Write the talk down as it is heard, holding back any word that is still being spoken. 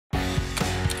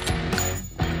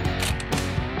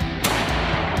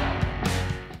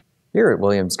Here at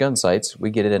Williams Gun Sights,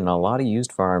 we get in a lot of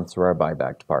used firearms through our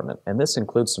buyback department, and this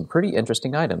includes some pretty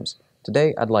interesting items.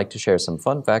 Today, I'd like to share some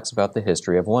fun facts about the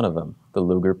history of one of them, the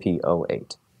Luger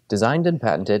P08. Designed and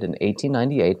patented in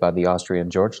 1898 by the Austrian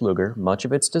George Luger, much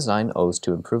of its design owes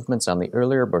to improvements on the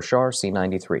earlier Bouchard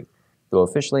C93. Though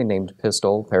officially named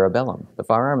Pistol Parabellum, the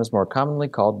firearm is more commonly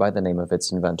called by the name of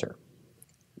its inventor.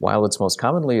 While it's most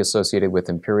commonly associated with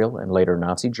Imperial and later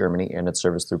Nazi Germany and its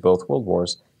service through both World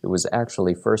Wars, it was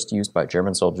actually first used by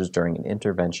German soldiers during an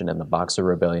intervention in the Boxer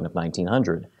Rebellion of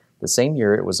 1900. The same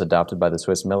year it was adopted by the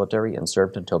Swiss military and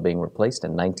served until being replaced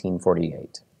in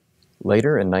 1948.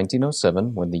 Later, in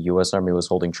 1907, when the U.S. Army was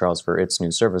holding trials for its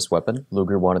new service weapon,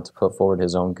 Luger wanted to put forward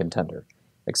his own contender.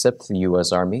 Except the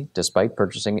U.S. Army, despite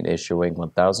purchasing and issuing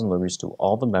 1,000 Lugers to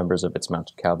all the members of its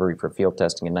mounted cavalry for field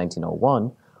testing in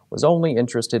 1901, was only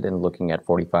interested in looking at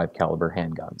 .45 caliber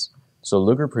handguns. So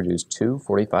Luger produced two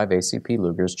 .45 ACP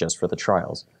Lugers just for the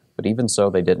trials, but even so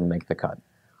they didn't make the cut.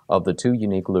 Of the two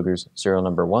unique Lugers, serial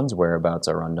number 1's whereabouts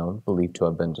are unknown, believed to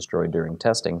have been destroyed during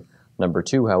testing. Number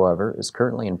 2, however, is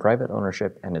currently in private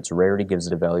ownership and its rarity gives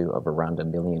it a value of around $1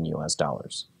 million.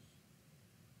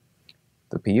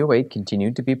 The P08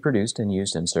 continued to be produced and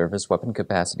used in service weapon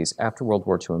capacities after World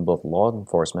War II in both law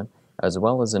enforcement as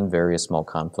well as in various small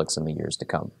conflicts in the years to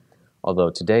come.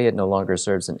 Although today it no longer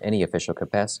serves in any official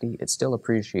capacity, it still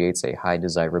appreciates a high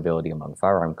desirability among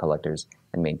firearm collectors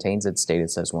and maintains its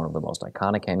status as one of the most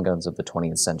iconic handguns of the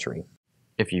 20th century.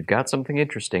 If you've got something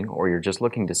interesting or you're just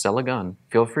looking to sell a gun,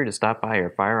 feel free to stop by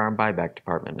our firearm buyback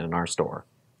department in our store.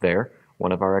 There,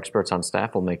 one of our experts on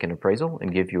staff will make an appraisal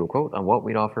and give you a quote on what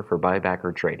we'd offer for buyback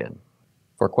or trade-in.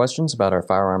 For questions about our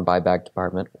firearm buyback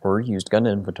department or used gun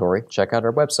inventory, check out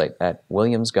our website at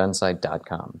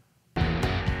williamsgunsight.com.